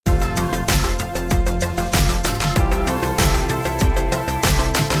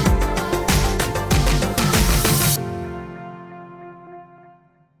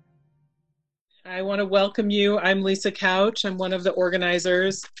I want to welcome you. I'm Lisa Couch. I'm one of the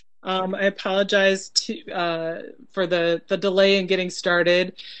organizers. I apologize for the delay in getting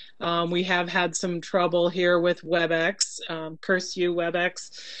started. We have had some trouble here with WebEx. Curse you,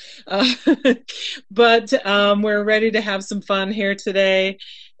 WebEx. Uh, but we're ready to have some fun here today.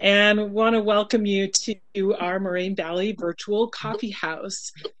 And want to welcome you to our Moraine Valley Virtual Coffee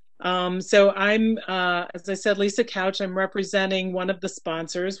House. So I'm, as I said, Lisa Couch. I'm representing one of the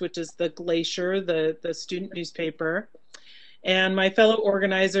sponsors, which is the Glacier, the student newspaper. And my fellow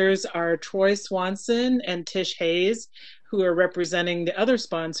organizers are Troy Swanson and Tish Hayes, who are representing the other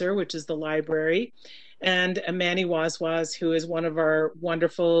sponsor, which is the library, and Amani Wazwaz, who is one of our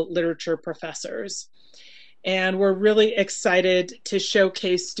wonderful literature professors. And we're really excited to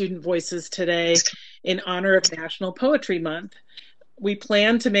showcase student voices today in honor of National Poetry Month. We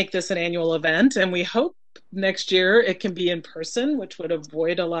plan to make this an annual event, and we hope next year it can be in person, which would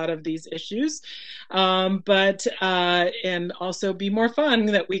avoid a lot of these issues, and also be more fun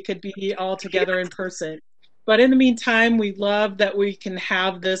that we could be all together in person. But in the meantime, we love that we can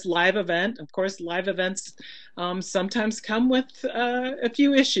have this live event. Of course, live events sometimes come with a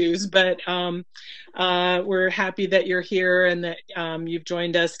few issues, but we're happy that you're here and that you've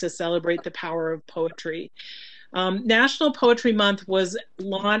joined us to celebrate the power of poetry. National Poetry Month was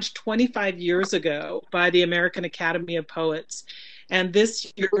launched 25 years ago by the American Academy of Poets. And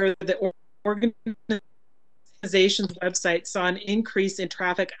this year, the organization's website saw an increase in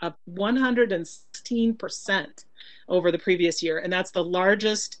traffic of 116% over the previous year. And that's the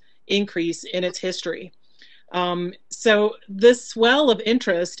largest increase in its history. So this swell of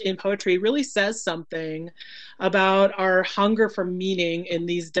interest in poetry really says something about our hunger for meaning in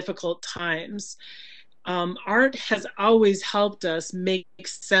these difficult times. Art has always helped us make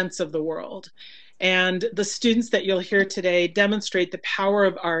sense of the world. And the students that you'll hear today demonstrate the power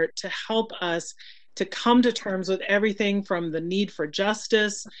of art to help us to come to terms with everything from the need for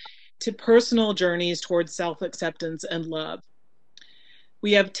justice to personal journeys towards self-acceptance and love.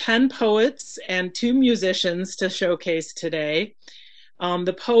 We have 10 poets and 2 musicians to showcase today.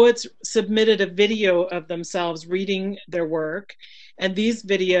 The poets submitted a video of themselves reading their work, and these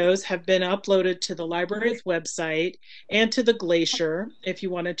videos have been uploaded to the library's website and to the Glacier if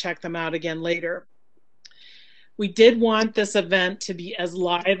you want to check them out again later. We did want this event to be as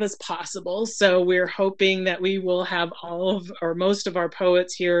live as possible, so we're hoping that we will have all of or most of our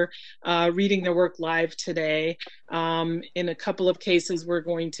poets here reading their work live today. In a couple of cases, we're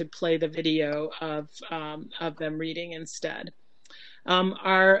going to play the video of them reading instead.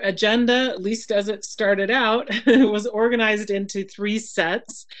 Our agenda, at least as it started out, was organized into 3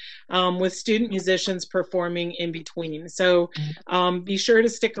 sets with student musicians performing in between. So be sure to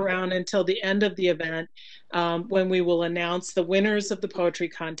stick around until the end of the event when we will announce the winners of the poetry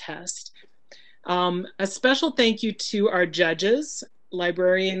contest. A special thank you to our judges,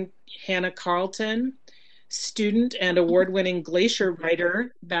 librarian Hannah Carlton, student and award-winning Glacier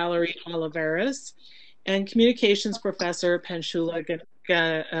writer Valerie Oliveras, and communications professor Panchula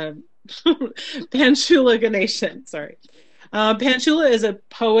Ganeshan. Sorry. Panchula is a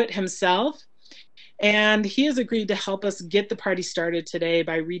poet himself, and he has agreed to help us get the party started today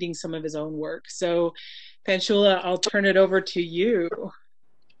by reading some of his own work. So, Panchula, I'll turn it over to you.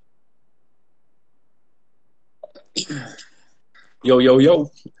 Yo, yo, yo.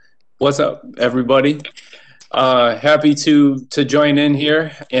 What's up, everybody? Happy to join in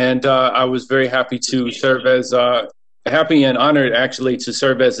here, and I was very happy to serve as happy and honored actually to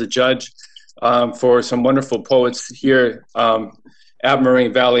serve as a judge for some wonderful poets here at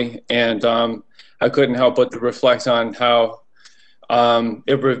Moraine Valley, and I couldn't help but to reflect on how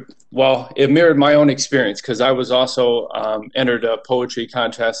it mirrored my own experience, because I was also entered a poetry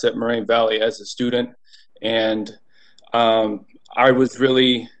contest at Moraine Valley as a student, and I was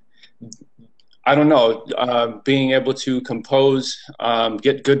really, I don't know, being able to compose,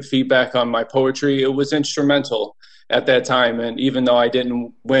 get good feedback on my poetry, it was instrumental at that time. And even though I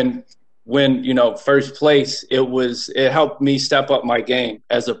didn't win, first place, it helped me step up my game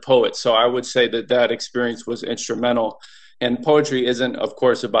as a poet. So I would say that experience was instrumental. And poetry isn't, of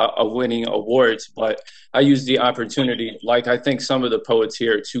course, about winning awards, but I used the opportunity, like I think some of the poets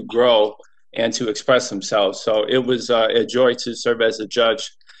here, to grow and to express themselves. So it was a joy to serve as a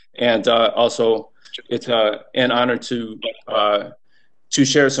judge. And also, it's an honor to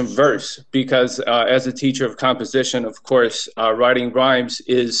share some verse, because as a teacher of composition, of course, writing rhymes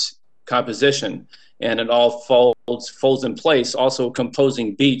is composition, and it all folds in place. Also,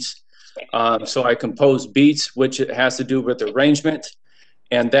 composing beats. So I compose beats, which has to do with arrangement,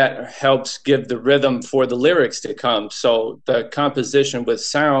 and that helps give the rhythm for the lyrics to come. So the composition with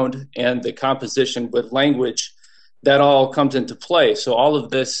sound and the composition with language, that all comes into play. So all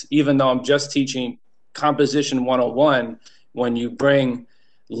of this, even though I'm just teaching composition 101, when you bring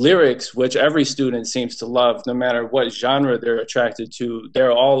lyrics, which every student seems to love, no matter what genre they're attracted to, they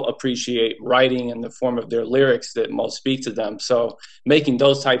all appreciate writing in the form of their lyrics that most speak to them. So making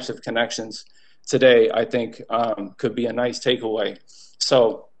those types of connections today, I think, could be a nice takeaway.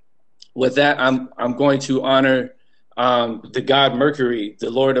 So with that, I'm going to honor the god Mercury, the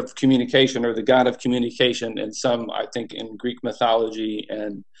lord of communication, or the god of communication in some, I think, in Greek mythology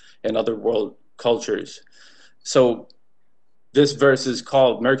and other world cultures. So this verse is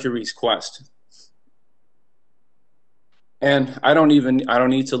called Mercury's Quest. And I don't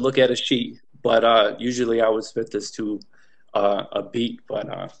need to look at a sheet, but usually I would spit this to a beat,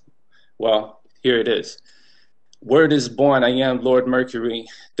 but well, here it is. Word is born, I am Lord Mercury,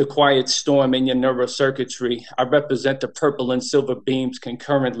 the quiet storm in your neurocircuitry. I represent the purple and silver beams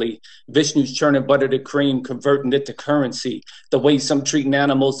concurrently. Vishnu's churning butter to cream, converting it to currency. The way some treating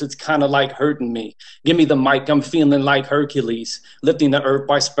animals, it's kind of like hurting me. Give me the mic, I'm feeling like Hercules. Lifting the earth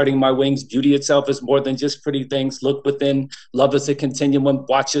by spreading my wings. Beauty itself is more than just pretty things. Look within, love is a continuum.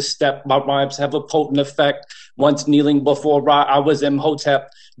 Watch your step, my rhymes have a potent effect. Once kneeling before Ra, I was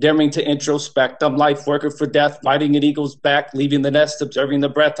Imhotep. Daring to introspect, I'm life worker for death, riding an eagle's back, leaving the nest, observing the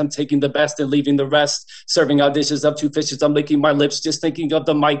breath, I'm taking the best and leaving the rest, serving out dishes of two fishes, I'm licking my lips, just thinking of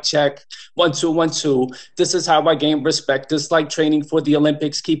the mic check, 1 2 1 2, this is how I gain respect, it's like training for the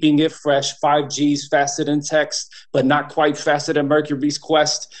Olympics, keeping it fresh, 5Gs faster than text, but not quite faster than Mercury's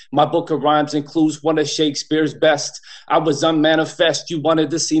quest, my book of rhymes includes one of Shakespeare's best, I was unmanifest, you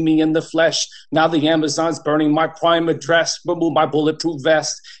wanted to see me in the flesh, now the Amazon's burning my prime address, remove my bulletproof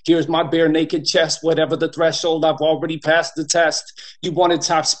vest, here's my bare naked chest, whatever the threshold, I've already passed the test. You wanted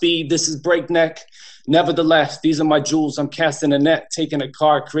top speed, this is breakneck. Nevertheless, these are my jewels, I'm casting a net, taking a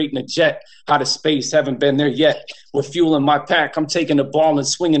car, creating a jet, out of space, haven't been there yet. With fuel in my pack, I'm taking a ball and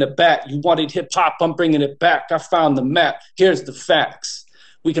swinging a bat. You wanted hip hop, I'm bringing it back. I found the map, here's the facts.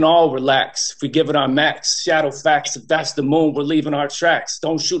 We can all relax if we give it our max. Shadow facts, if that's the moon, we're leaving our tracks.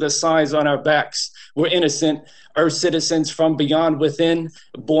 Don't shoot us signs on our backs. We're innocent, earth citizens from beyond within.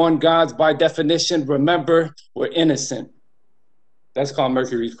 Born gods by definition, remember, we're innocent. That's called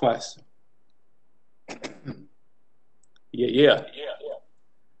Mercury's Quest. Yeah.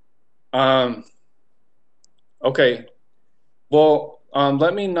 Okay. Well,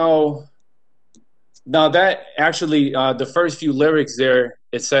 let me know. Now that actually, the first few lyrics there,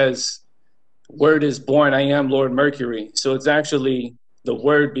 it says, word is born, I am Lord Mercury. So it's actually the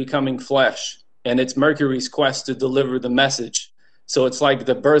word becoming flesh, and it's Mercury's quest to deliver the message. So it's like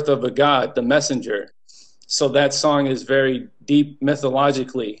the birth of a god, the messenger. So that song is very deep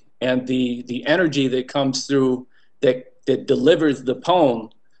mythologically, and the energy that comes through that delivers the poem,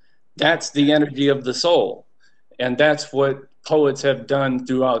 that's the energy of the soul. And that's what poets have done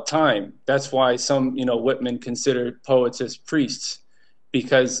throughout time. That's why some, Whitman considered poets as priests,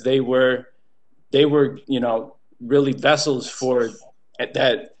 because they were, really vessels for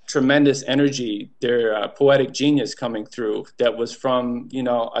that tremendous energy, their poetic genius coming through that was from,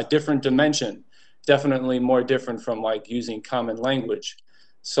 a different dimension, definitely more different from like using common language.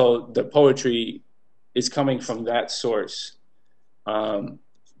 So the poetry is coming from that source.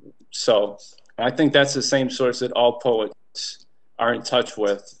 So I think that's the same source that all poets are in touch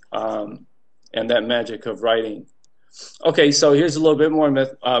with, and that magic of writing. Okay, so here's a little bit more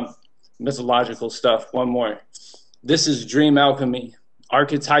mythological stuff. One more. This is dream alchemy.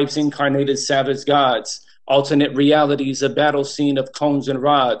 Archetypes incarnated savage gods. Alternate realities, a battle scene of cones and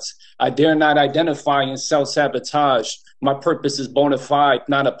rods. I dare not identify and self-sabotage. My purpose is bona fide,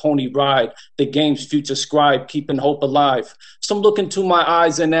 not a pony ride. The game's future scribe, keeping hope alive. So look into my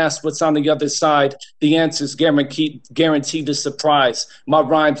eyes and ask what's on the other side. The answer's guaranteed to surprise. My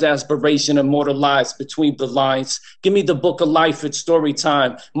rhymes aspiration immortalized between the lines. Give me the book of life, it's story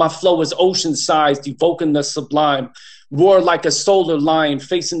time. My flow is ocean sized, evoking the sublime. Roar like a solar lion,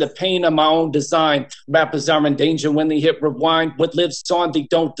 facing the pain of my own design. Rappers are in danger when they hit rewind. What lives on, they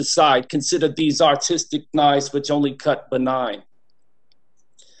don't decide. Consider these artistic knives which only cut benign.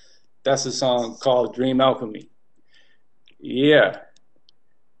 That's a song called Dream Alchemy. Yeah.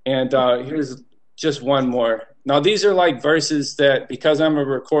 And here's just one more. Now, these are like verses that, because I'm a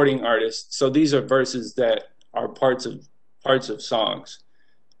recording artist, so these are verses that are parts of songs.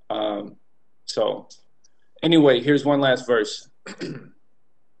 So anyway, here's one last verse.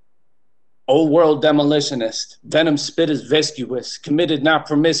 Old world demolitionist, venom spit is viscuous, committed not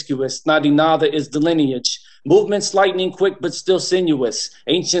promiscuous, not another is the lineage. Movements lightning quick but still sinuous.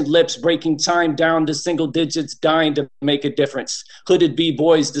 Ancient lips breaking time down to single digits, dying to make a difference. Hooded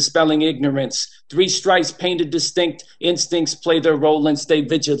b-boys dispelling ignorance. Three stripes painted distinct. Instincts play their role and stay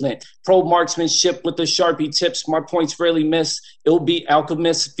vigilant. Pro marksmanship with the sharpie tips. My points rarely miss. It'll be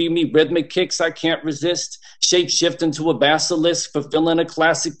alchemists. Feed me rhythmic kicks I can't resist. Shape shift into a basilisk. Fulfilling a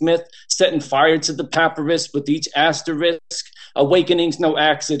classic myth. Setting fire to the papyrus with each asterisk. Awakening's no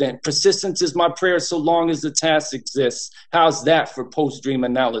accident. Persistence is my prayer so long as the task exists. How's that for post-dream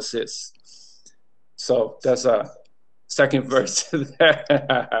analysis? So that's a second verse to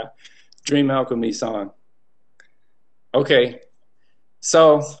that Dream Alchemy song. Okay,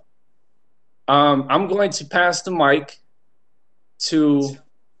 so I'm going to pass the mic to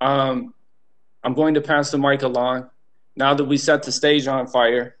I'm going to pass the mic along now that we set the stage on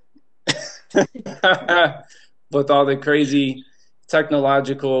fire with all the crazy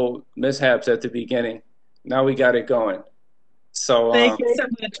technological mishaps at the beginning. Now we got it going. So Thank you so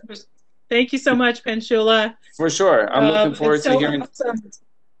much. Thank you so much, Penshula. for sure, I'm looking forward to hearing. Awesome.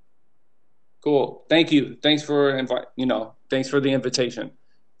 Cool. Thank you. Thanks for thanks for the invitation.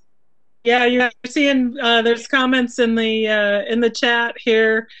 Yeah, you're seeing there's comments in the chat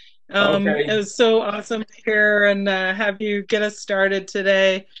here. Okay. It was so awesome to hear and have you get us started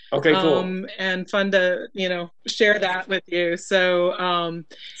today. Okay, cool. And fun to share that with you. So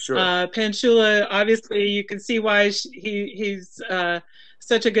Sure. Penshula, obviously, you can see why he's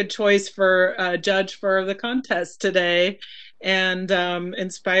such a good choice for judge for the contest today, and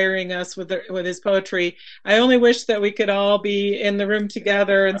inspiring us with his poetry. I only wish that we could all be in the room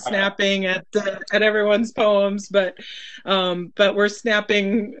together and snapping at everyone's poems, but we're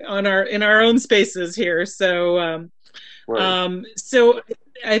snapping in our own spaces here. So so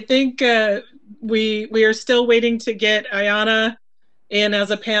I think we are still waiting to get Ayana in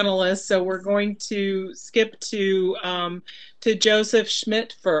as a panelist, so we're going to skip to Joseph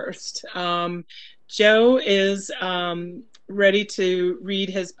Schmidt first. Joe is ready to read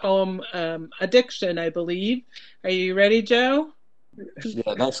his poem Addiction, I believe. Are you ready, Joe?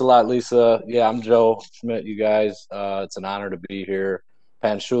 Yeah, thanks a lot, Lisa. Yeah, I'm Joe Schmidt, you guys. It's an honor to be here.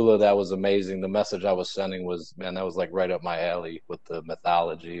 Panchula, that was amazing. The message I was sending was, man, that was like right up my alley with the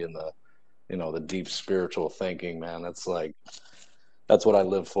mythology and the deep spiritual thinking, man. That's what I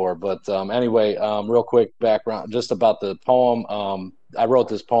live for. But anyway, real quick background just about the poem. I wrote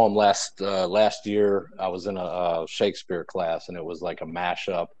this poem last year. I was in a Shakespeare class, and it was like a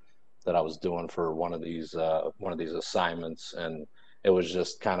mashup that I was doing for one of these assignments, and it was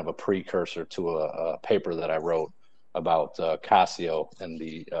just kind of a precursor to a paper that I wrote about Cassio and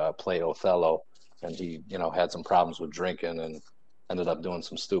the play Othello, and he had some problems with drinking and ended up doing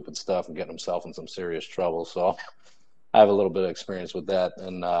some stupid stuff and getting himself in some serious trouble. So I have a little bit of experience with that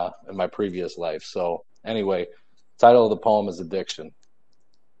in my previous life. So anyway, title of the poem is Addiction.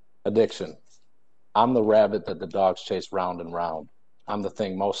 Addiction. I'm the rabbit that the dogs chase round and round. I'm the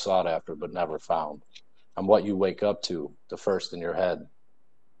thing most sought after but never found. I'm what you wake up to, the first in your head.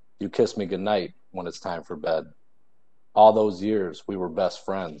 You kiss me goodnight when it's time for bed. All those years we were best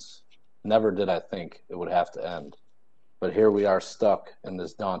friends. Never did I think it would have to end. But here we are stuck in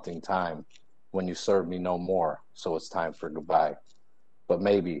this daunting time when you serve me no more, so it's time for goodbye. But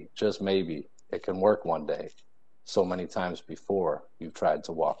maybe, just maybe, it can work one day. So many times before you've tried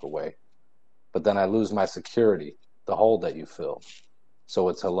to walk away. But then I lose my security, the hole that you fill. So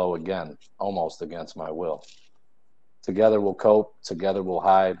it's hello again, almost against my will. Together we'll cope, together we'll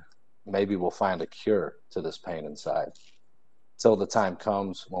hide. Maybe we'll find a cure to this pain inside. Till the time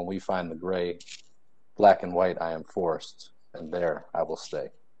comes when we find the gray, black and white I am forced, and there I will stay.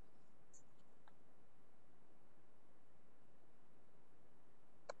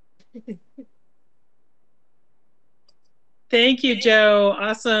 Thank you, Joe.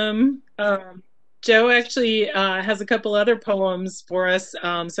 Awesome. Joe actually has a couple other poems for us,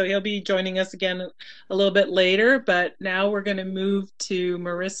 so he'll be joining us again a little bit later. But now we're going to move to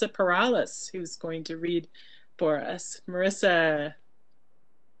Marissa Perales, who's going to read for us. Marissa.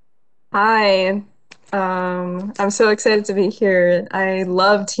 Hi. I'm so excited to be here. I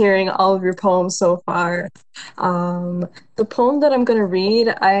loved hearing all of your poems so far. The poem that I'm going to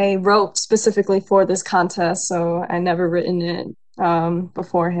read, I wrote specifically for this contest, so I never written it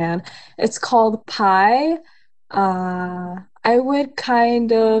beforehand. It's called Pie. I would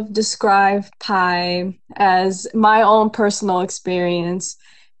kind of describe pie as my own personal experience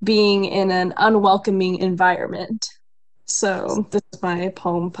being in an unwelcoming environment. So this is my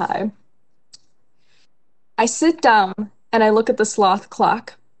poem Pie. I sit down and I look at the sloth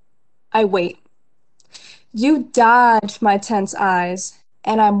clock. I wait. You dodge my tense eyes,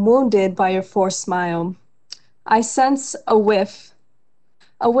 and I'm wounded by your forced smile. I sense a whiff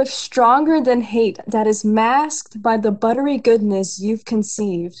stronger than hate that is masked by the buttery goodness you've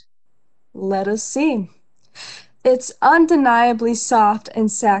conceived. Let us see. It's undeniably soft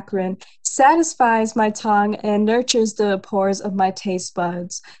and saccharine, satisfies my tongue and nurtures the pores of my taste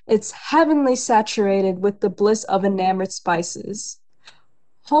buds. It's heavenly saturated with the bliss of enamored spices.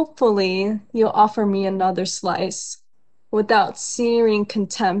 Hopefully, you'll offer me another slice without searing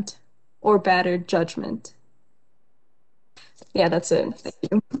contempt or battered judgment. Yeah, that's it. Thank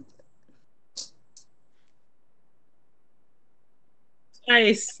you.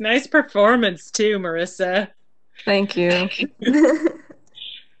 Nice performance too, Marissa. Thank you.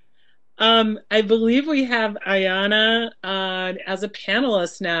 I believe we have Ayana as a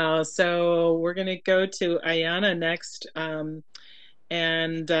panelist now, so we're going to go to Ayana next. And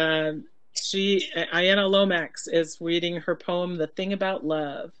Ayana Lomax is reading her poem, The Thing About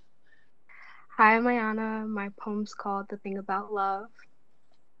Love. Hi, I'm Ayana. My poem's called The Thing About Love.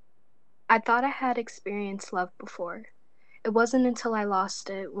 I thought I had experienced love before. It wasn't until I lost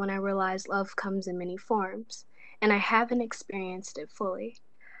it when I realized love comes in many forms, and I haven't experienced it fully.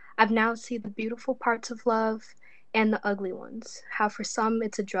 I've now seen the beautiful parts of love and the ugly ones, how for some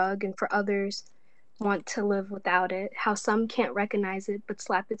it's a drug and for others want to live without it, how some can't recognize it but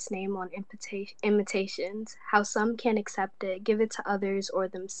slap its name on imitations, how some can't accept it, give it to others or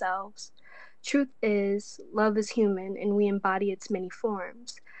themselves. Truth is, love is human and we embody its many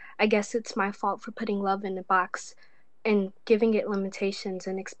forms. I guess it's my fault for putting love in a box and giving it limitations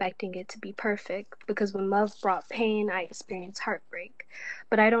and expecting it to be perfect, because when love brought pain, I experienced heartbreak.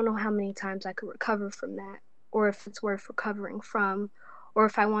 But I don't know how many times I could recover from that, or if it's worth recovering from, or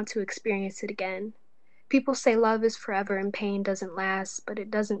if I want to experience it again. People say love is forever and pain doesn't last, but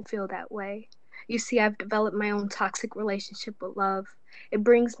it doesn't feel that way. You see, I've developed my own toxic relationship with love. It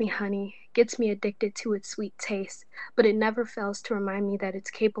brings me honey, gets me addicted to its sweet taste, but it never fails to remind me that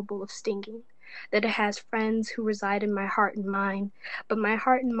it's capable of stinging, that it has friends who reside in my heart and mind, but my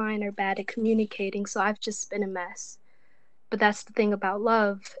heart and mind are bad at communicating, so I've just been a mess. But that's the thing about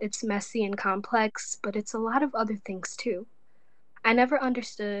love. It's messy and complex, but it's a lot of other things too. I never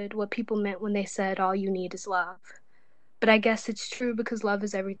understood what people meant when they said all you need is love. But I guess it's true because love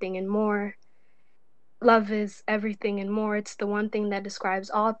is everything and more. Love is everything and more. It's the one thing that describes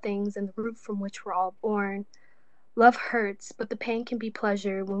all things and the root from which we're all born. Love hurts, but the pain can be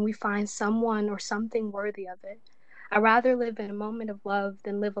pleasure when we find someone or something worthy of it. I'd rather live in a moment of love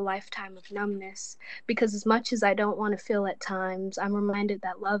than live a lifetime of numbness, because as much as I don't want to feel at times, I'm reminded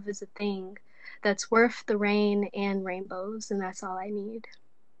that love is a thing that's worth the rain and rainbows, and that's all I need.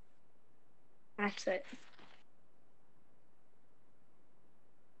 That's it.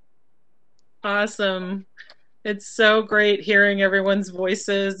 Awesome. It's so great hearing everyone's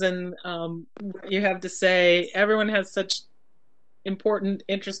voices and what you have to say. Everyone has such important,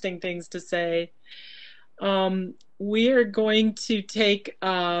 interesting things to say. We are going to take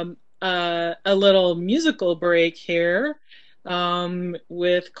a little musical break here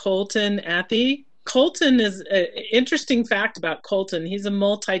with Colton Athy. Colton is an interesting fact about Colton. He's a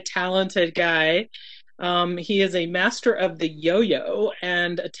multi-talented guy. He is a master of the yo-yo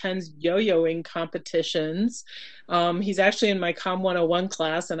and attends yo-yoing competitions. He's actually in my Com 101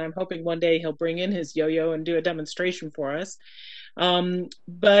 class, and I'm hoping one day he'll bring in his yo-yo and do a demonstration for us.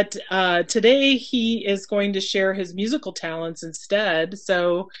 But today he is going to share his musical talents instead.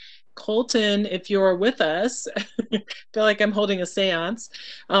 So, Colton, if you're with us, I feel like I'm holding a seance.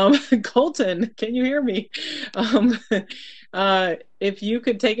 Colton, can you hear me? If you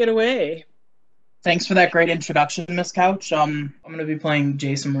could take it away. Thanks for that great introduction, Miss Couch. I'm going to be playing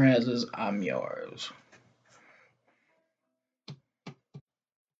Jason Mraz's I'm Yours.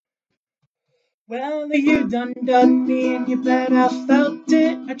 Well, you done me and you bet I felt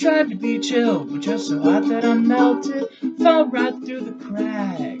it. I tried to be chill, but you're so hot that I melted. Fell right through the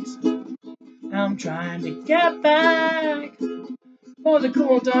cracks. Now I'm trying to get back. For the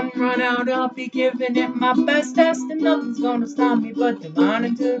cool done run out, I'll be giving it my best test, and nothing's gonna stop me but divine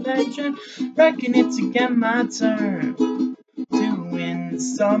intervention. Reckon it's again my turn to win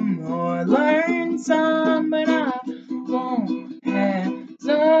some or learn some, but I won't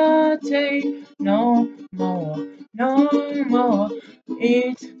hesitate no more, no more.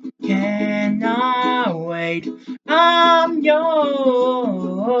 It cannot wait. I'm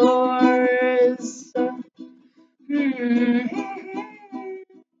yours.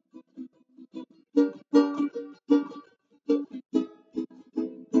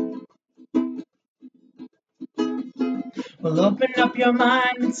 Well, open up your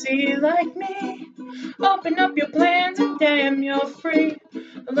mind and see like me. Open up your plans and damn, you're free.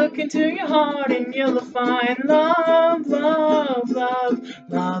 Look into your heart and you'll find love, love, love,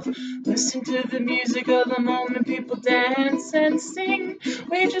 love. Listen to the music of the moment, people dance and sing.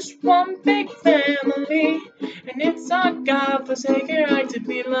 We're just one big family, and it's our God-forsaken right to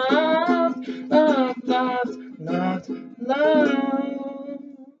be loved, loved, loved, loved, loved.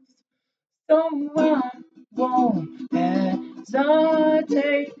 So I won't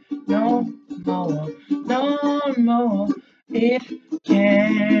hesitate no more, no more. It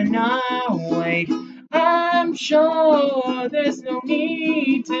cannot wait. I'm sure there's no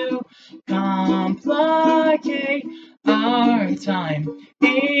need to complicate. Our time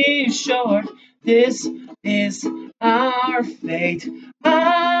is short. This is our fate.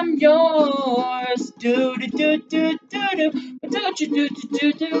 I'm yours. Do do do do do do. But don't you do do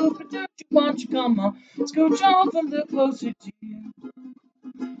do do. But don't you want you come on? Scooch off a little closer to you.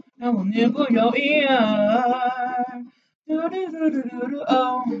 I will nibble your ear. Do do do do do do.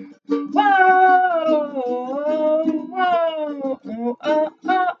 Oh. Whoa. Whoa. Oh oh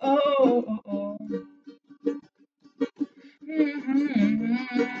oh oh oh. Mm-hmm.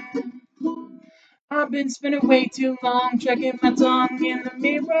 I've been spending way too long checking my tongue in the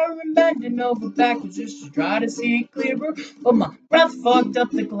mirror and bending over backwards just to try to see clearer. But my breath fogged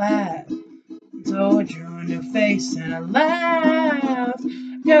up the glass. So I drew a new face and I laughed.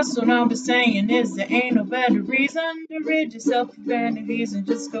 Guess what I'll be saying is there ain't no better reason to rid yourself of vanities and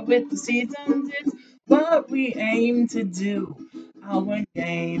just go with the seasons. It's what we aim to do. Our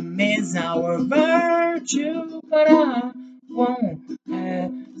game is our virtue, but I won't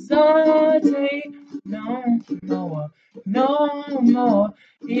hesitate no more, no more.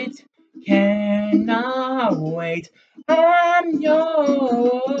 It cannot wait. I'm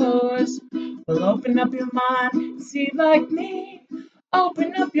yours. Well, open up your mind, see like me.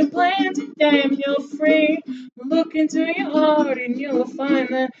 Open up your plans and damn, you're free. Look into your heart and you'll find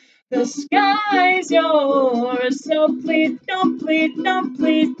that the sky's yours. So please don't, please don't,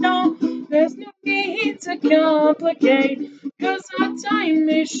 please don't. There's no need to complicate, 'cause our time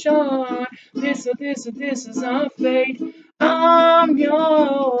is short. This is our fate. I'm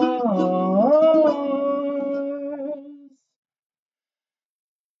yours.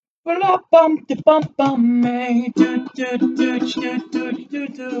 Bum de bum bum me do do do do do do do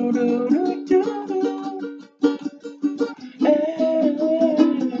do do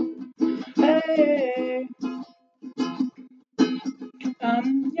hey,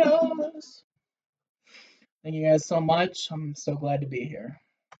 I'm yours. Thank you guys so much. I'm so glad to be here.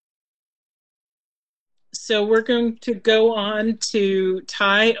 So we're going to go on to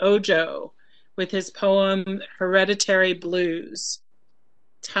Ty Ojo with his poem Hereditary Blues.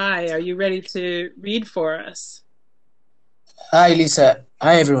 Ty, are you ready to read for us? Hi, Lisa.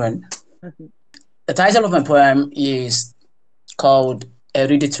 Hi, everyone. The title of my poem is called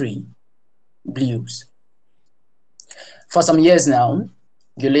Hereditary Blues. For some years now,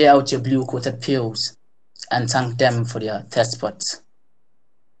 you lay out your blue-coated pills and thank them for their test spots.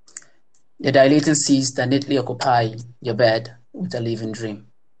 The dilating seas that neatly occupy your bed with a living dream.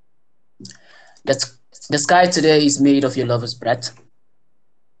 The sky today is made of your lover's breath.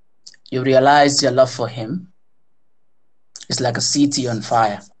 You realize your love for him is like a city on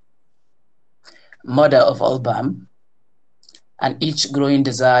fire, mother of all balm, and each growing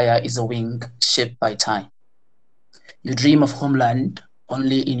desire is a wing shaped by time. You dream of homeland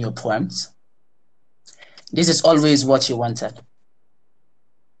only in your poems. This is always what you wanted.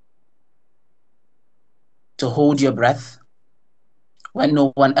 To hold your breath when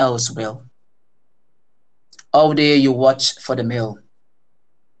no one else will. All day you watch for the mail,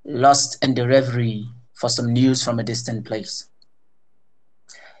 lost in the reverie for some news from a distant place.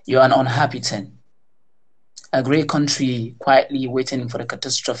 You're an unhappy thing, a grey country quietly waiting for the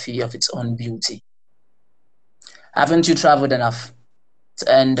catastrophe of its own beauty. Haven't you traveled enough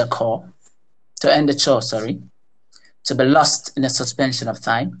to end the chore, to be lost in a suspension of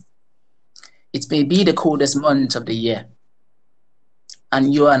time? It may be the coldest month of the year,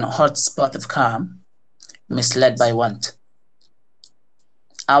 and you're an hot spot of calm, misled by want.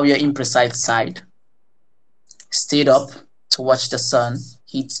 How your imprecise side stayed up to watch the sun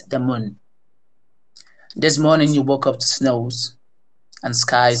hit the moon. This morning you woke up to snows and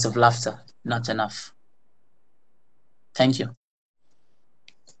skies of laughter, not enough. Thank you.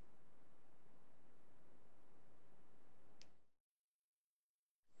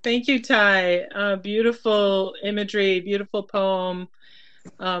 Thank you, Ty. Beautiful imagery, beautiful poem.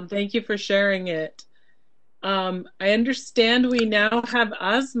 Thank you for sharing it. I understand we now have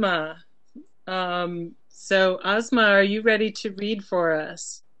Asma. So Asma, are you ready to read for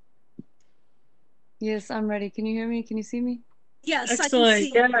us? Yes, I'm ready. Can you hear me? Can you see me? Yes, I can Excellent.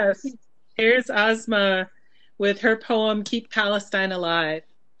 see you. Yes. Here's Asma with her poem, Keep Palestine Alive.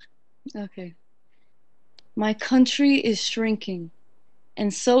 Okay. My country is shrinking,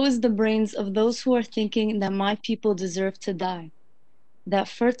 and so is the brains of those who are thinking that my people deserve to die. That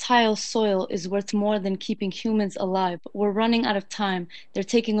fertile soil is worth more than keeping humans alive. We're running out of time. They're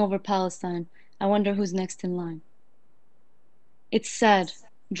taking over Palestine. I wonder who's next in line. It's sad.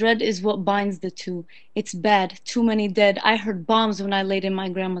 Dread is what binds the two. It's bad. Too many dead. I heard bombs when I laid in my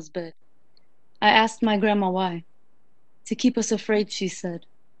grandma's bed. I asked my grandma why. To keep us afraid, she said.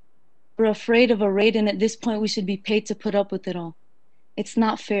 We're afraid of a raid, and at this point we should be paid to put up with it all. It's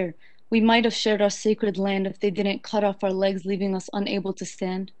not fair. We might have shared our sacred land if they didn't cut off our legs, leaving us unable to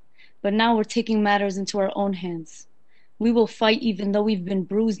stand. But now we're taking matters into our own hands. We will fight even though we've been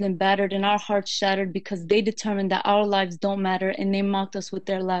bruised and battered and our hearts shattered because they determined that our lives don't matter and they mocked us with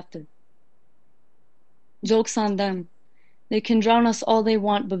their laughter. Joke's on them. They can drown us all they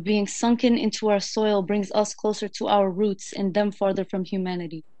want, but being sunken into our soil brings us closer to our roots and them farther from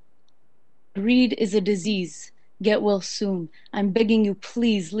humanity. Greed is a disease. Get well soon. I'm begging you,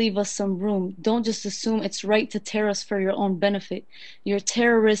 please leave us some room. Don't just assume it's right to tear us for your own benefit. You're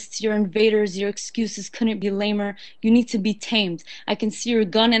terrorists, you're invaders, your excuses couldn't be lamer. You need to be tamed. I can see your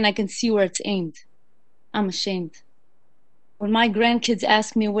gun and I can see where it's aimed. I'm ashamed. When my grandkids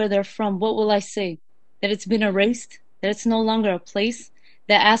ask me where they're from, what will I say? That it's been erased? That it's no longer a place?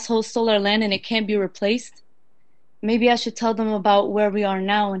 That assholes stole our land and it can't be replaced? Maybe I should tell them about where we are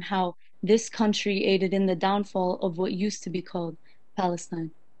now and how this country aided in the downfall of what used to be called Palestine.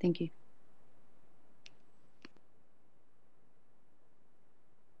 Thank you.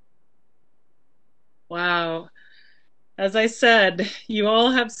 Wow. As I said, you all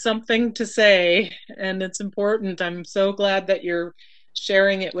have something to say, and it's important. I'm so glad that you're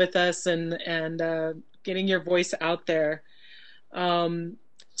sharing it with us and getting your voice out there.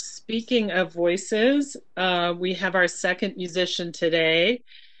 Speaking of voices, we have our second musician today,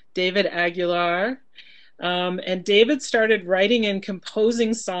 David Aguilar. And David started writing and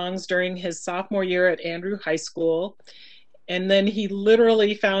composing songs during his sophomore year at Andrew High School. And then he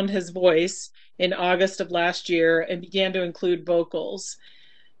literally found his voice in August of last year and began to include vocals.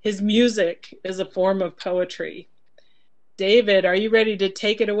 His music is a form of poetry. David, are you ready to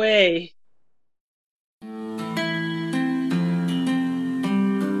take it away?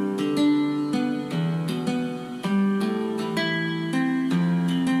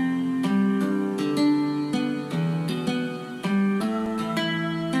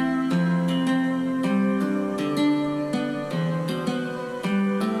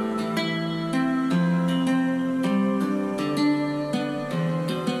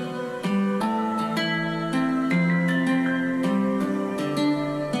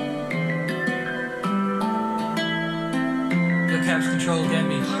 Caps control, get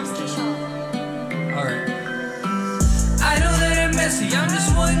me. Alright. I know that I'm messy, I'm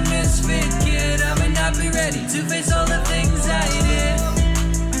just one misfit kid. I might not be ready to face all the things I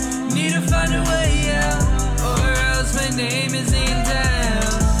did. Need to find a way out, or else my name is in down.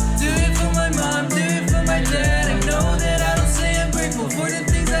 Do it for my mom, do it for my dad. I know that I don't say I'm grateful for the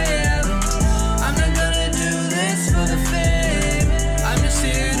things I have. I'm not gonna do this for the fame. I'm just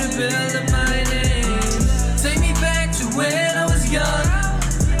here to build up my name. Take me back to when I was young.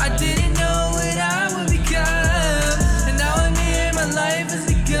 I didn't know what I would become, and now I'm here, my life has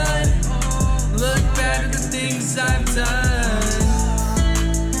begun. Look back at the things I've done,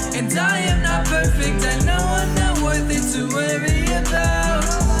 and I am not perfect. I know I'm not worth it to worry about.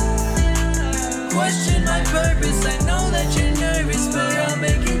 Question my purpose. I know that you're nervous, but I'll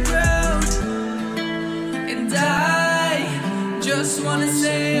make you proud. And I just wanna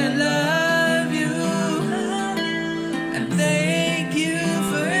say I love you, and thank you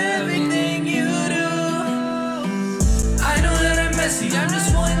for everything you do. I know that I'm messy, I'm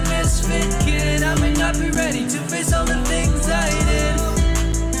just one misfit kid. I might not be ready to face all the things I did.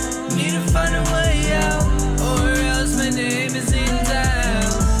 Need to find a way out, or else my name is in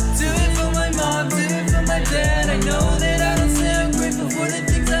doubt. Do it for my mom, do it for my dad. I know that I don't say I'm grateful for the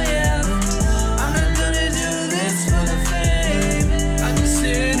things I have. I'm not gonna do this for the fame. I'm just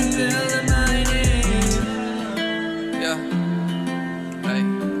here to build up my name. Yeah. Hey.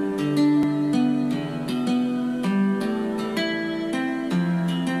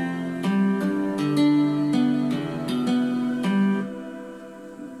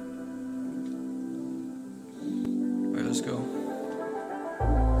 Alright, let's go.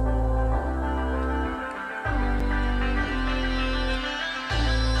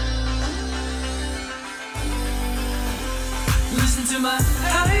 Listen to my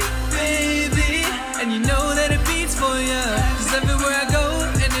heart, baby, and you know that it beats for ya. 'Cause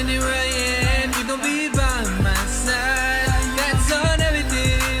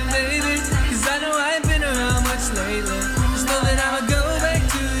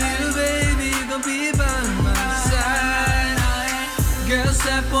Girl,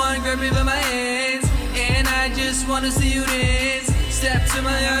 step one, grab me by my hands, and I just wanna see you dance. Step to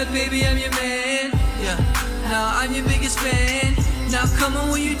my heart, baby, I'm your man. Yeah, now I'm your biggest fan. Now come on,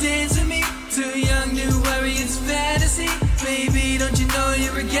 will you dance with me? Too young to worry, it's fantasy. Baby, don't you know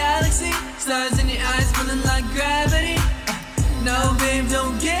you're a galaxy? Stars in your eyes pulling like gravity. No, babe,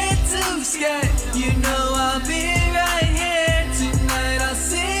 don't get too scared. You know I'll be right here. Tonight I'll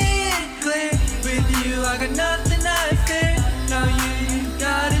see it clear. With you I got nothing I fear. Now you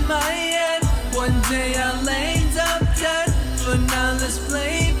got in my head. One day I'll lay up dead. For now let's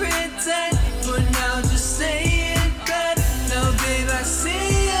play pretend. For now just stay in bed. Now babe, I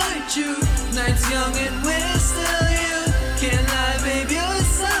see you're true. Night's young and we're still you. Can't lie, babe, you're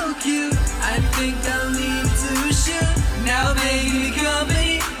so cute. I think I'll need to shoot. Now baby,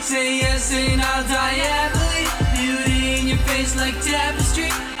 company. Say yes and I'll die happily. Beauty in your face like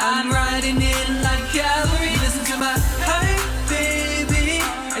tapestry. I'm riding in like cavalry. Listen to my heart, baby,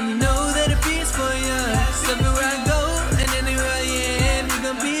 and you know that it beats for you. Everywhere I go and anywhere I am, you're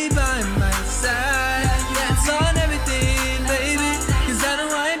gonna be by my side. That's on everything, baby, cause I know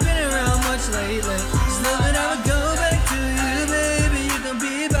I ain't been around much lately. Just know that I'ma go back to you, baby. You're gonna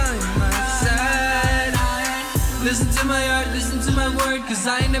be by my side. Listen to my heart, listen to my word, cause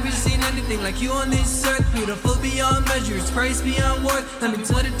I ain't never seen anything like you on this earth. Beautiful beyond measure, it's price beyond worth. Let me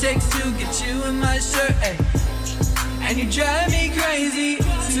tell what it takes to get you in my shirt, ay. And you drive me crazy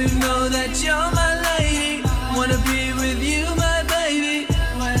to know that you're my lady. Wanna be with you, my baby,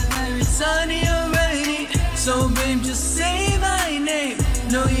 whether it's sunny or rainy. So babe, just say my name.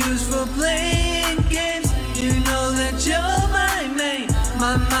 No use for playing games. You know that you're my mate.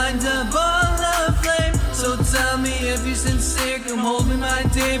 My mind's a ball of flame. So tell me if you're sincere. Come hold me, my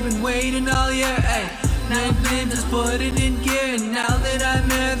dear. Been waiting all year, ay. Now babe, just put it in gear. And now that I'm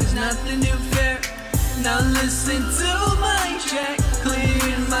here, there's nothing new fair. Now listen to my track,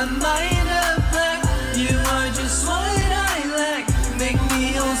 clearing my mind of black. You are just what I lack. Make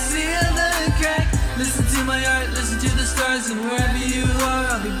me whole, seal the crack. Listen to my heart, listen to the stars, and wherever you are,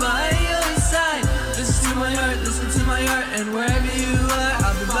 I'll be by your side. Listen to my heart, listen to my heart, and wherever you are,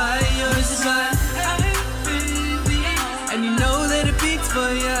 I'll be by your side. And you know that it beats for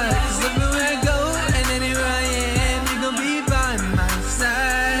ya, cause everywhere I go and anywhere I am, you're gonna be by my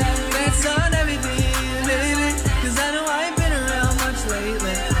side. That's on everything, baby, cause I know I ain't been around much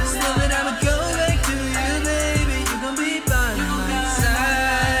lately. Still that I'ma go back to you, baby. You're gonna be by my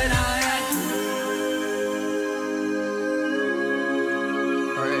side.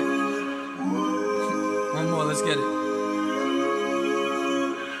 Alright. One more, let's get it.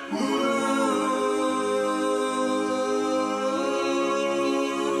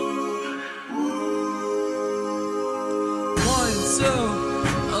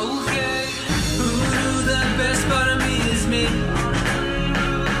 Okay, who knew the best part of me is me?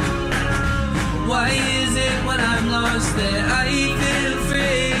 Why is it when I'm lost that I feel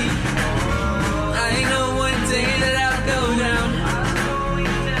free? I know one day that I'll go down,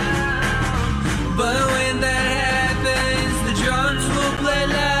 but when that happens, the drums will play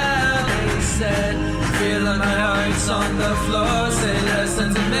loud. They said, feel like my heart's on the floor. Say less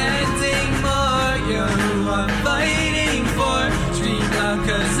than demanding more. You're who I'm fighting for. Scream loud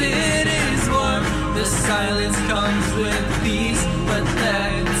cause it is warm. The silence comes with peace, but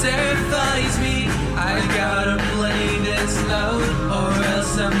that terrifies me. I gotta play this loud or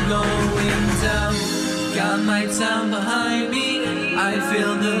else I'm going down. Got my town behind me, I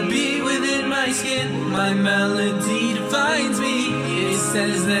feel the beat within my skin. My melody defines me. It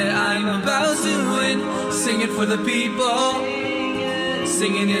says that I'm about to win. Sing it for the people,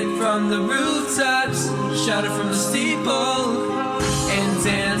 singing it from the rooftops, shout it from the steeple, and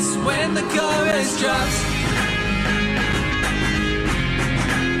dance when the chorus drops.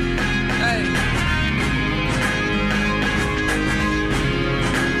 Hey.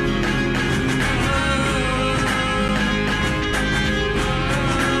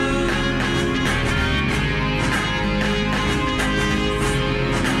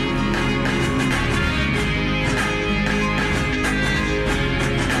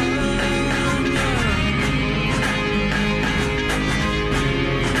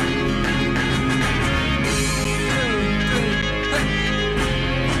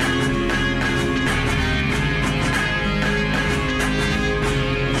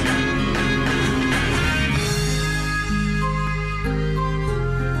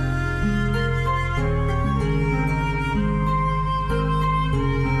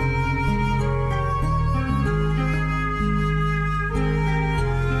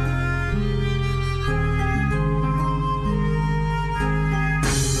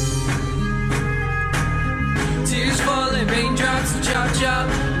 shop.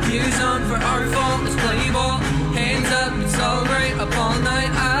 Gears on for our fault, let's play ball. Hands up, it's alright, up all night.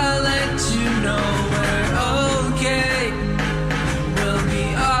 I'll let you know we're okay. We'll be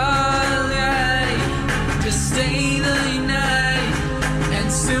alright. Just stay the night,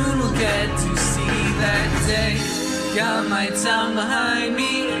 and soon we'll get to see that day. Got my time behind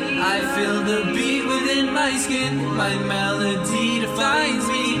me, I feel the beat within my skin. My melody defines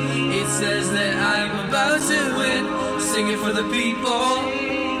me, it says that I'm about to win. Sing it for the people,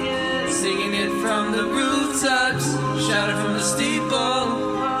 singing it from the rooftops, shout it from the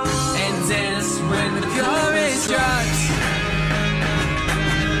steeple, and dance when the chorus drops.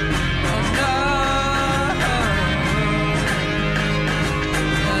 Oh no,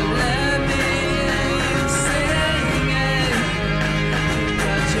 let me sing it.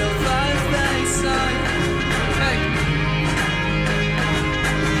 Got your flashlights on. Hey.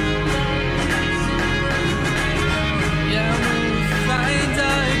 Yeah, we'll find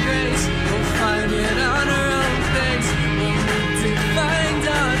our grace. We'll find it on our own pace. We'll need to find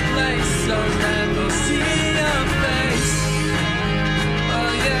our place. So let me see your face.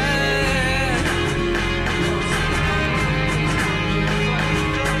 Oh yeah.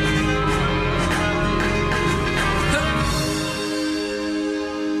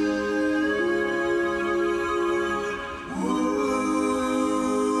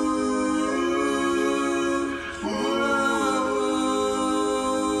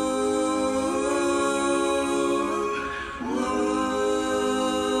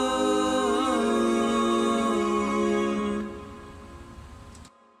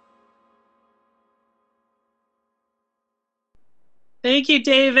 Thank you,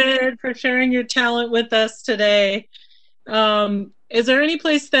 David, for sharing your talent with us today. Is there any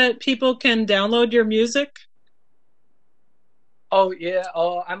place that people can download your music? Oh yeah,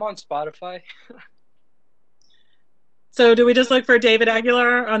 I'm on Spotify. So do we just look for David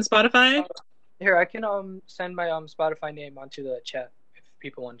Aguilar on Spotify? Here, I can send my Spotify name onto the chat if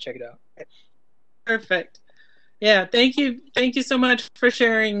people want to check it out. Perfect. Yeah, thank you. Thank you so much for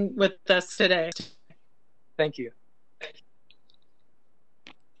sharing with us today. Thank you.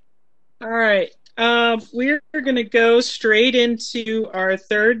 All right. We're going to go straight into our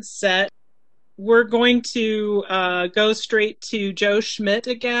third set. We're going to go straight to Joe Schmidt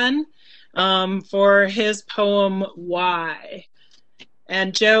again for his poem, Why?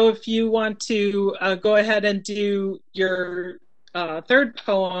 And Joe, if you want to go ahead and do your third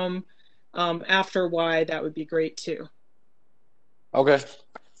poem after Why, that would be great too. Okay,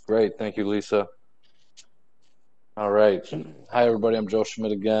 great. Thank you, Lisa. All right. Hi, everybody. I'm Joe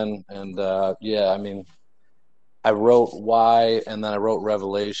Schmidt again. And yeah, I mean, I wrote Why and then I wrote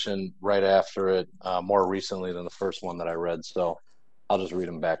Revelation right after it, more recently than the first one that I read. So I'll just read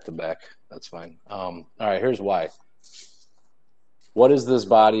them back to back. That's fine. All right, here's Why. What is this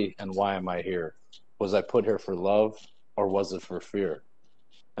body and why am I here? Was I put here for love or was it for fear?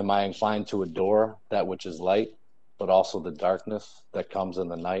 Am I inclined to adore that which is light, but also the darkness that comes in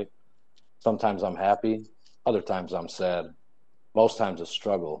the night? Sometimes I'm happy, other times I'm sad. Most times a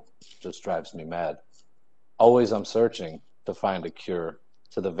struggle just drives me mad. Always I'm searching to find a cure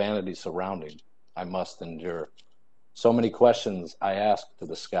to the vanity surrounding I must endure. So many questions I ask to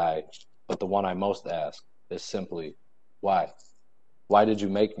the sky, but the one I most ask is simply, why? Why did you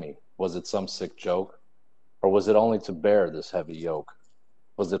make me? Was it some sick joke? Or was it only to bear this heavy yoke?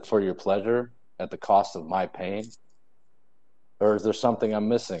 Was it for your pleasure at the cost of my pain? Or is there something I'm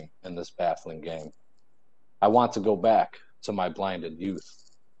missing in this baffling game? I want to go back to my blinded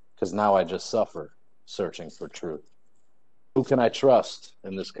youth, because now I just suffer searching for truth. Who can I trust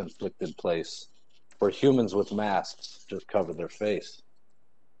in this conflicted place where humans with masks just cover their face?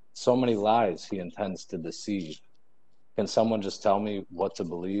 So many lies he intends to deceive. Can someone just tell me what to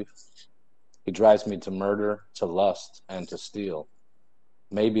believe? He drives me to murder, to lust, and to steal.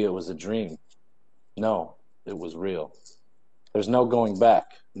 Maybe it was a dream. No, it was real. There's no going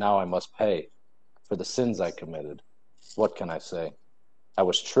back. Now I must pay for the sins I committed. What can I say? I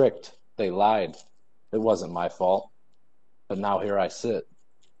was tricked. They lied. It wasn't my fault. But now here I sit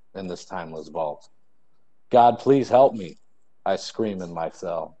in this timeless vault. God, please help me. I scream in my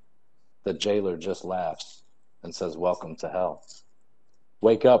cell. The jailer just laughs and says, welcome to hell.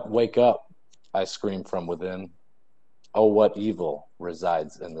 Wake up, I scream from within. Oh, what evil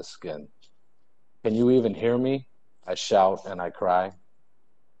resides in the skin. Can you even hear me? I shout and I cry.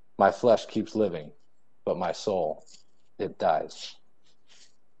 My flesh keeps living, but my soul, it dies.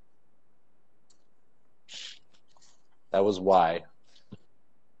 That was Why.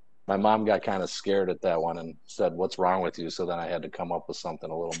 My mom got kind of scared at that one and said, what's wrong with you? So then I had to come up with something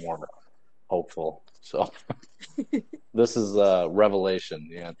a little more hopeful. So this is Revelation.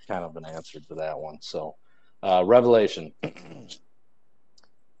 Yeah, it's kind of an answer to that one. So Revelation.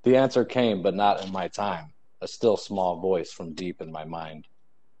 The answer came, but not in my time. A still small voice from deep in my mind.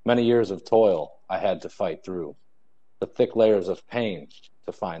 Many years of toil I had to fight through. The thick layers of pain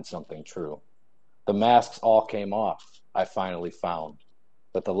to find something true. The masks all came off. I finally found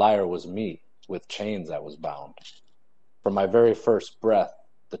that the liar was me, with chains I was bound. From my very first breath,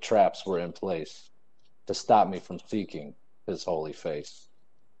 the traps were in place to stop me from seeking his holy face.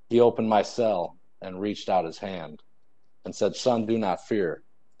 He opened my cell and reached out his hand and said, "Son, do not fear.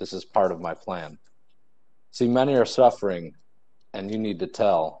 This is part of my plan. See, many are suffering, and you need to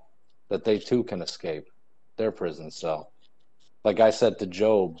tell that they too can escape their prison cell. Like I said to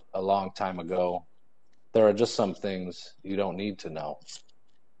Job a long time ago, there are just some things you don't need to know.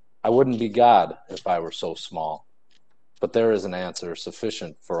 I wouldn't be God if I were so small, but there is an answer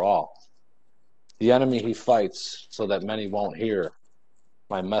sufficient for all. The enemy he fights so that many won't hear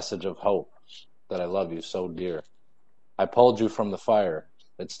my message of hope, that I love you so dear. I pulled you from the fire.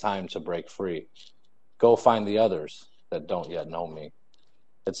 It's time to break free. Go find the others that don't yet know me.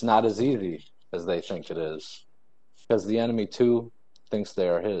 It's not as easy as they think it is, because the enemy too thinks they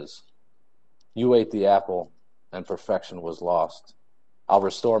are his. You ate the apple, and perfection was lost. I'll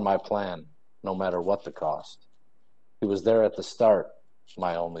restore my plan, no matter what the cost. He was there at the start,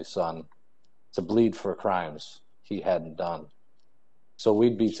 my only son, to bleed for crimes he hadn't done. So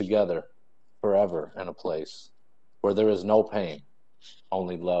we'd be together forever in a place where there is no pain,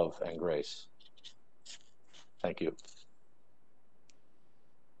 only love and grace. Thank you.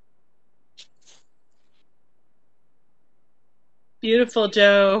 Beautiful,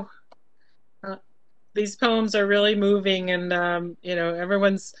 Joe. These poems are really moving, and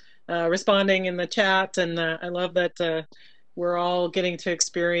everyone's responding in the chat, and I love that we're all getting to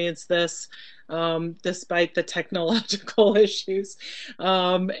experience this despite the technological issues,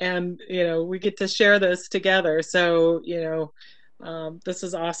 and we get to share this together. So this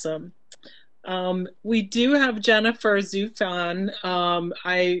is awesome. We do have Jennifer Zufan.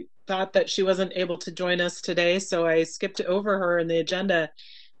 I thought that she wasn't able to join us today, so I skipped over her in the agenda.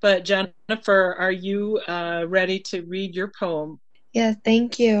 But Jennifer, are you ready to read your poem? Yeah,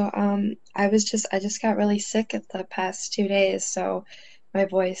 thank you. I just got really sick at the past 2 days, so my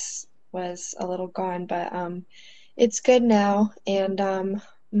voice was a little gone, but it's good now. And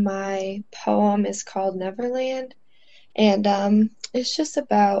my poem is called Neverland, and it's just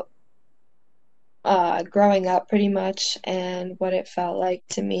about growing up pretty much and what it felt like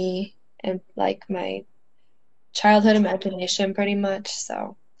to me and like my childhood imagination pretty much,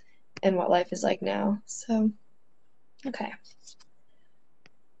 so, and what life is like now. So, okay.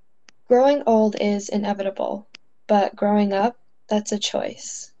 Growing old is inevitable, but growing up, that's a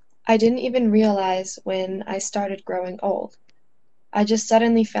choice. I didn't even realize when I started growing old. I just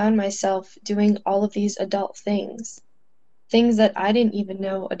suddenly found myself doing all of these adult things that I didn't even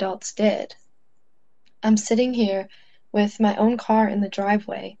know adults did. I'm sitting here with my own car in the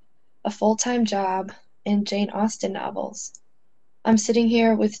driveway, a full-time job, and Jane Austen novels. I'm sitting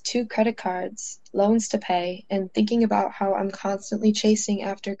here with 2 credit cards, loans to pay, and thinking about how I'm constantly chasing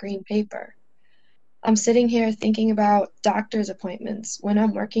after green paper. I'm sitting here thinking about doctor's appointments, when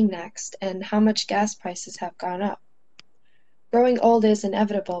I'm working next, and how much gas prices have gone up. Growing old is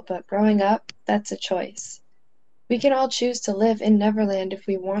inevitable, but growing up, that's a choice. We can all choose to live in Neverland if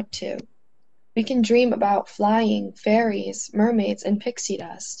we want to. We can dream about flying, fairies, mermaids, and pixie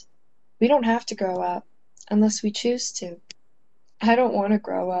dust. We don't have to grow up, unless we choose to. I don't want to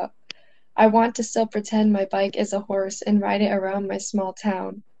grow up. I want to still pretend my bike is a horse and ride it around my small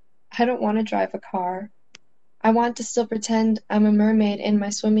town. I don't want to drive a car. I want to still pretend I'm a mermaid in my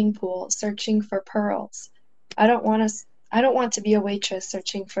swimming pool searching for pearls. I don't want to be a waitress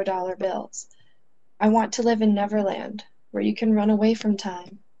searching for dollar bills. I want to live in Neverland, where you can run away from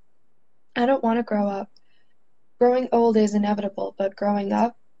time. I don't want to grow up. Growing old is inevitable, but growing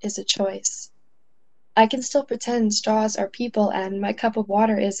up is a choice. I can still pretend straws are people and my cup of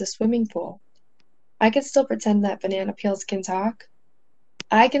water is a swimming pool. I can still pretend that banana peels can talk.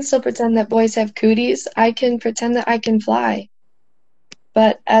 I can still pretend that boys have cooties. I can pretend that I can fly.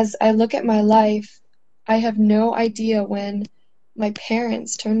 But as I look at my life, I have no idea when my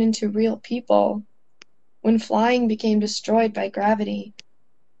parents turned into real people, when flying became destroyed by gravity,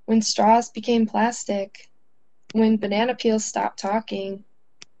 when straws became plastic, when banana peels stopped talking,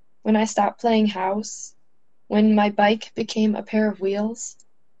 when I stopped playing house, when my bike became a pair of wheels,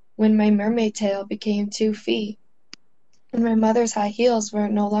 when my mermaid tail became 2 feet, when my mother's high heels were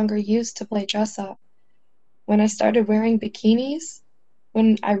no longer used to play dress up, when I started wearing bikinis,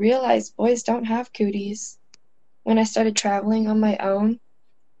 when I realized boys don't have cooties, when I started traveling on my own,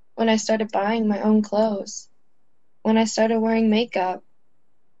 when I started buying my own clothes, when I started wearing makeup,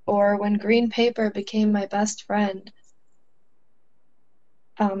 or when green paper became my best friend.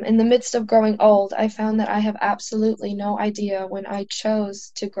 In the midst of growing old, I found that I have absolutely no idea when I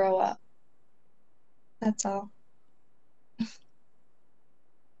chose to grow up. That's all.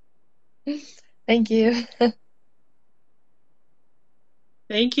 Thank you.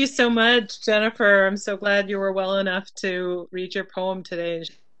 Thank you so much, Jennifer. I'm so glad you were well enough to read your poem today and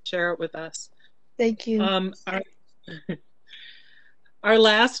share it with us. Thank you. Our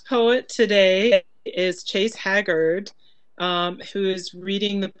last poet today is Chase Haggard, who is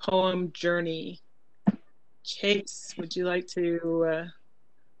reading the poem Journey. Chase, would you like to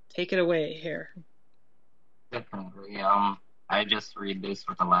take it away here? Definitely. I just read this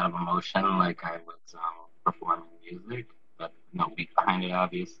with a lot of emotion, like I was performing music, but no beat behind it,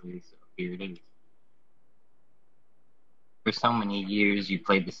 obviously. So here it is. For so many years, you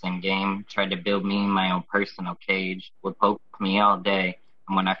played the same game, tried to build me my own personal cage, would poke me all day,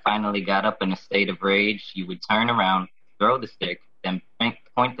 and when I finally got up in a state of rage, you would turn around, throw the stick, then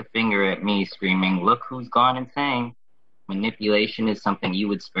point the finger at me, screaming, "Look who's gone insane." Manipulation is something you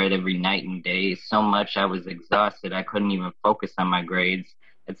would spread every night and day. So much I was exhausted I couldn't even focus on my grades.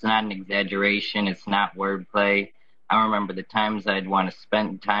 It's not an exaggeration, it's not wordplay. I remember the times I'd want to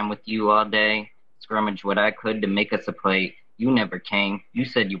spend time with you all day, scrummage what I could to make us a plate. You never came. You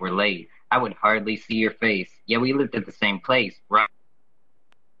said you were late. I would hardly see your face. Yeah, we lived at the same place. Right.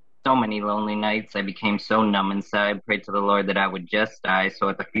 So many lonely nights, I became so numb inside. Prayed to the Lord that I would just die, so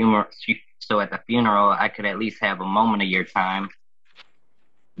at the funeral, I could at least have a moment of your time.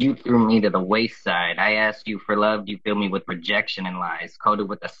 You threw me to the wayside. I asked you for love. You filled me with rejection and lies, coded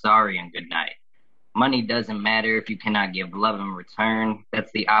with a sorry and good night. Money doesn't matter if you cannot give love in return.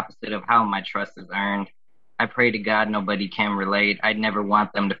 That's the opposite of how my trust is earned. I pray to God nobody can relate. I'd never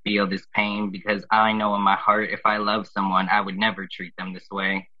want them to feel this pain because I know in my heart if I love someone, I would never treat them this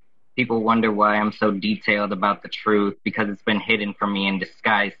way. People wonder why I'm so detailed about the truth because it's been hidden from me in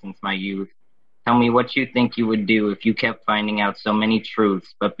disguise since my youth. Tell me what you think you would do if you kept finding out so many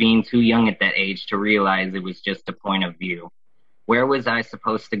truths, but being too young at that age to realize it was just a point of view. Where was I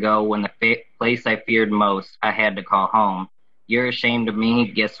supposed to go when the place I feared most I had to call home? You're ashamed of me?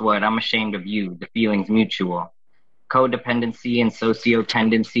 Guess what? I'm ashamed of you. The feeling's mutual. Codependency and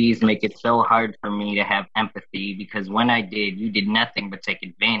socio-tendencies make it so hard for me to have empathy because when I did, you did nothing but take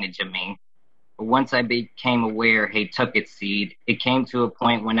advantage of me. But once I became aware hate took its seed, it came to a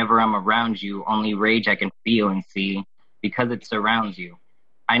point whenever I'm around you, only rage I can feel and see because it surrounds you.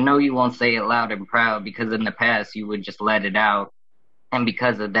 I know you won't say it loud and proud because in the past you would just let it out. And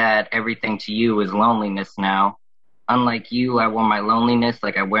because of that, everything to you is loneliness now. Unlike you, I wear my loneliness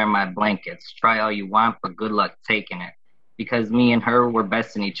like I wear my blankets. Try all you want, but good luck taking it. Because me and her were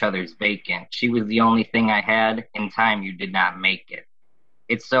best in each other's vacant. She was the only thing I had. In time, you did not make it.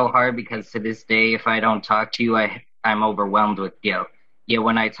 It's so hard because to this day, if I don't talk to you, I'm overwhelmed with guilt. Yet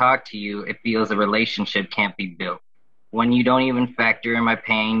when I talk to you, it feels a relationship can't be built. When you don't even factor in my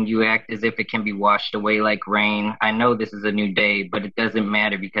pain, you act as if it can be washed away like rain. I know this is a new day, but it doesn't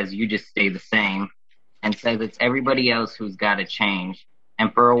matter because you just stay the same. And says it's everybody else who's got to change.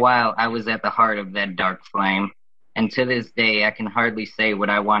 And for a while, I was at the heart of that dark flame. And to this day, I can hardly say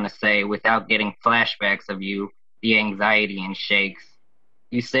what I want to say without getting flashbacks of you, the anxiety and shakes.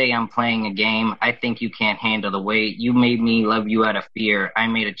 You say I'm playing a game. I think you can't handle the weight. You made me love you out of fear. I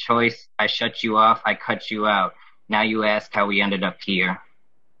made a choice. I shut you off. I cut you out. Now you ask how we ended up here.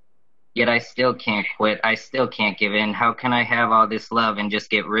 Yet I still can't quit. I still can't give in. How can I have all this love and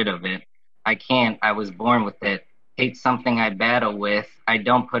just get rid of it? I can't. I was born with it. Hate's something I battle with. I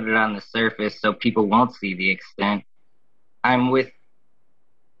don't put it on the surface so people won't see the extent.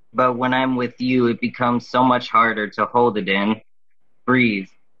 But when I'm with you, it becomes so much harder to hold it in. Breathe.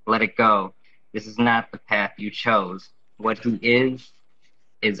 Let it go. This is not the path you chose. What he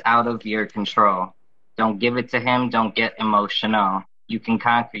is out of your control. Don't give it to him. Don't get emotional. You can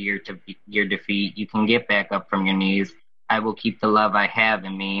conquer your defeat. You can get back up from your knees. I will keep the love I have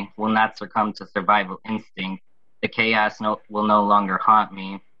in me. Will not succumb to survival instinct. The chaos will no longer haunt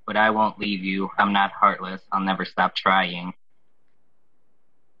me. But I won't leave you. I'm not heartless. I'll never stop trying.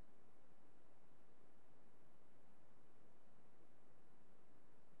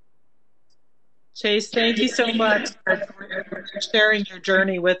 Chase, thank you so much for sharing your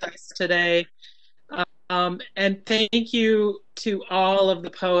journey with us today. And thank you to all of the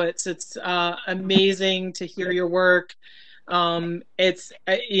poets. It's amazing to hear your work. It's,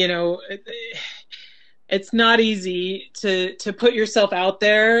 it's not easy to put yourself out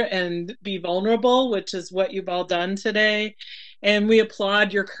there and be vulnerable, which is what you've all done today. And we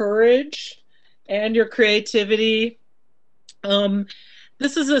applaud your courage and your creativity.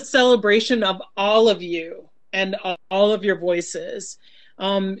 This is a celebration of all of you and all of your voices.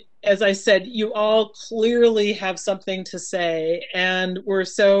 As I said, you all clearly have something to say, and we're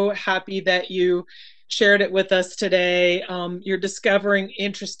so happy that you shared it with us today. You're discovering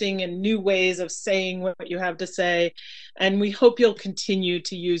interesting and new ways of saying what you have to say, and we hope you'll continue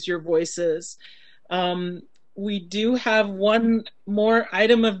to use your voices. We do have one more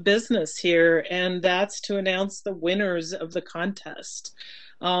item of business here, and that's to announce the winners of the contest.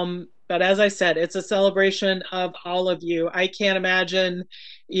 But as I said, it's a celebration of all of you. I can't imagine,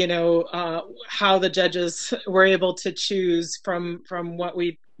 how the judges were able to choose from what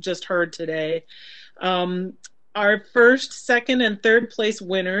we just heard today. Our first, second, and third place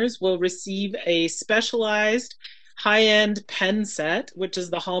winners will receive a specialized high-end pen set, which is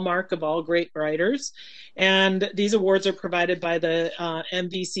the hallmark of all great writers. And these awards are provided by the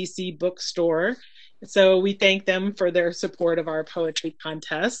MVCC bookstore. So we thank them for their support of our poetry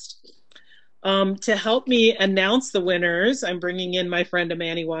contest. To help me announce the winners, I'm bringing in my friend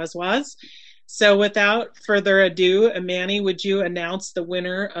Amani Wazwaz. So without further ado, Amani, would you announce the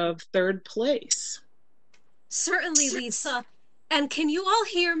winner of third place? Certainly, Lisa. And can you all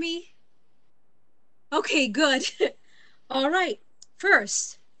hear me? Okay, good. All right.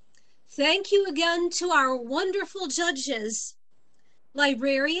 First, thank you again to our wonderful judges,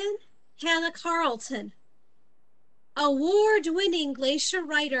 librarian Hannah Carlton, award-winning Glacier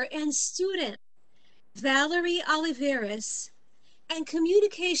writer and student Valerie Oliveras, and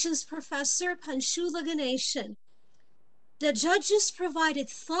communications professor Panchula Ganeshan. The judges provided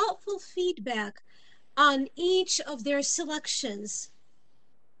thoughtful feedback on each of their selections.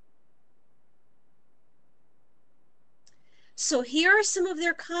 So here are some of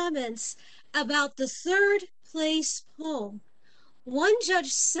their comments about the third place poem. One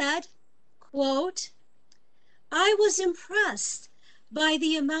judge said, quote, "I was impressed by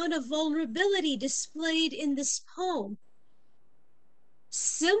the amount of vulnerability displayed in this poem.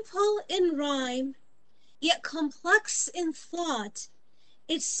 Simple in rhyme, yet complex in thought,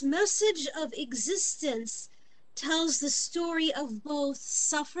 its message of existence tells the story of both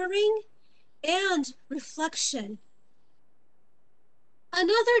suffering and reflection."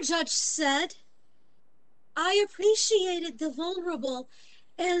 Another judge said, "I appreciated the vulnerable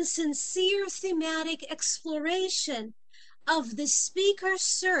and sincere thematic exploration of the speaker's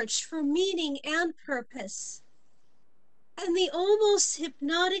search for meaning and purpose, and the almost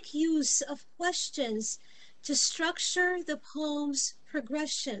hypnotic use of questions to structure the poem's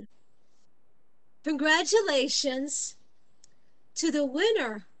progression." Congratulations to the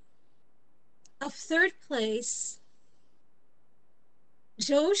winner of third place,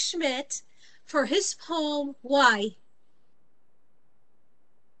 Joe Schmidt, for his poem, Why.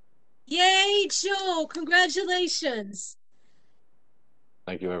 Yay, Joe! Congratulations.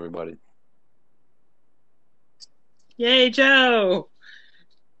 Thank you, everybody. Yay, Joe!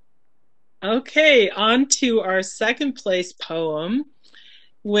 Okay, on to our second place poem,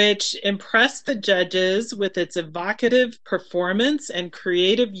 which impressed the judges with its evocative performance and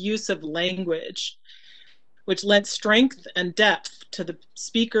creative use of language, which lent strength and depth to the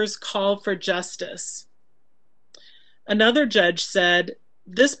speaker's call for justice. Another judge said,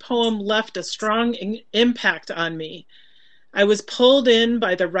 "This poem left a strong impact on me. I was pulled in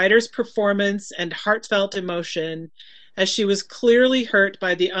by the writer's performance and heartfelt emotion, as she was clearly hurt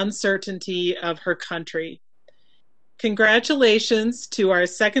by the uncertainty of her country." Congratulations to our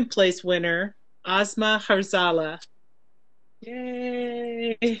second place winner, Asma Harzala.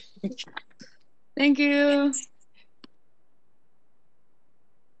 Yay! Thank you.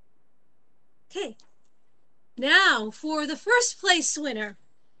 Okay, now for the first place winner.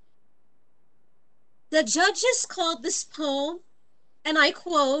 The judges called this poem, and I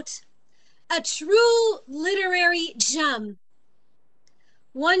quote, "a true literary gem."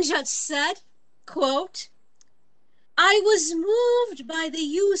 One judge said, quote, "I was moved by the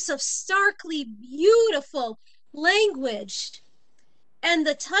use of starkly beautiful language and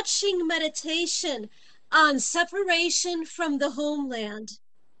the touching meditation on separation from the homeland."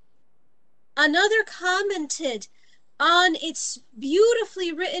 Another commented on its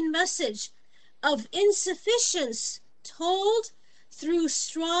beautifully written message of insufficiency told through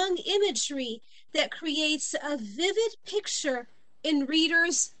strong imagery that creates a vivid picture in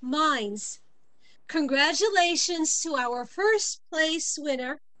readers' minds. Congratulations to our first place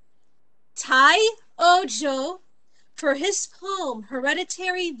winner, Tai Ojo, for his poem,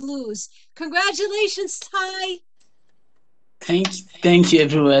 Hereditary Blues. Congratulations, Ty. Thank you,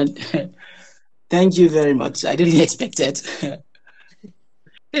 everyone. Thank you very much. I didn't expect it.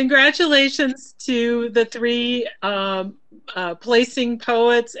 Congratulations to the three placing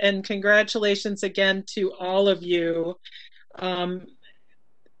poets, and congratulations again to all of you.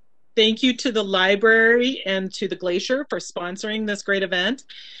 Thank you to the library and to the Glacier for sponsoring this great event,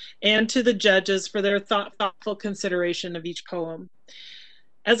 and to the judges for their thoughtful consideration of each poem.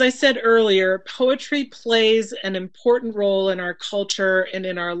 As I said earlier, poetry plays an important role in our culture and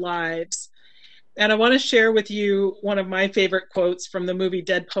in our lives. And I want to share with you one of my favorite quotes from the movie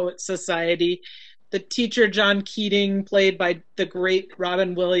Dead Poets Society. The teacher, John Keating, played by the great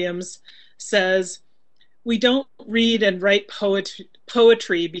Robin Williams, says, "We don't read and write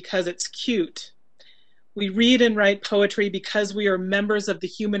poetry because it's cute. We read and write poetry because we are members of the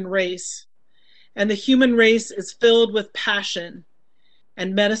human race. And the human race is filled with passion.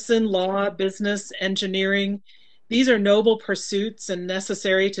 And medicine, law, business, engineering, these are noble pursuits and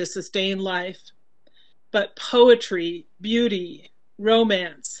necessary to sustain life. But poetry, beauty,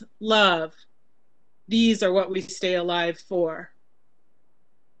 romance, love, these are what we stay alive for."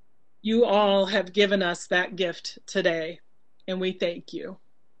 You all have given us that gift today, and we thank you.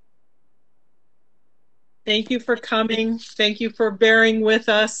 Thank you for coming. Thank you for bearing with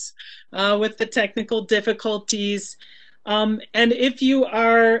us with the technical difficulties. And if you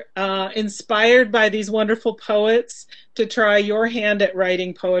are inspired by these wonderful poets to try your hand at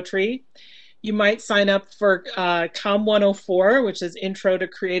writing poetry, you might sign up for COM 104, which is Intro to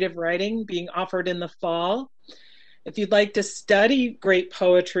Creative Writing, being offered in the fall. If you'd like to study great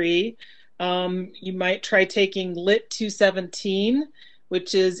poetry, you might try taking Lit 217,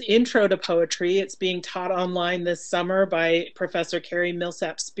 which is Intro to Poetry. It's being taught online this summer by Professor Carrie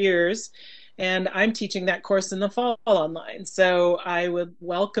Millsap Spears, and I'm teaching that course in the fall online. So I would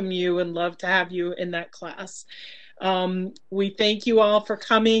welcome you and love to have you in that class. We thank you all for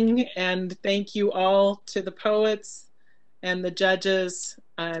coming, and thank you all to the poets and the judges,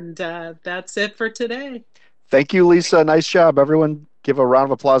 and that's it for today. Thank you, Lisa. Nice job. Everyone give a round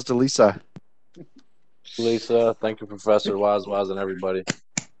of applause to Lisa. Lisa, thank you, Professor Waz, and everybody.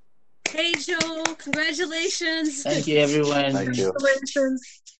 Hey, Joe, congratulations. Thank you, everyone. Thank you.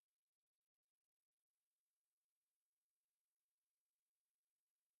 Congratulations.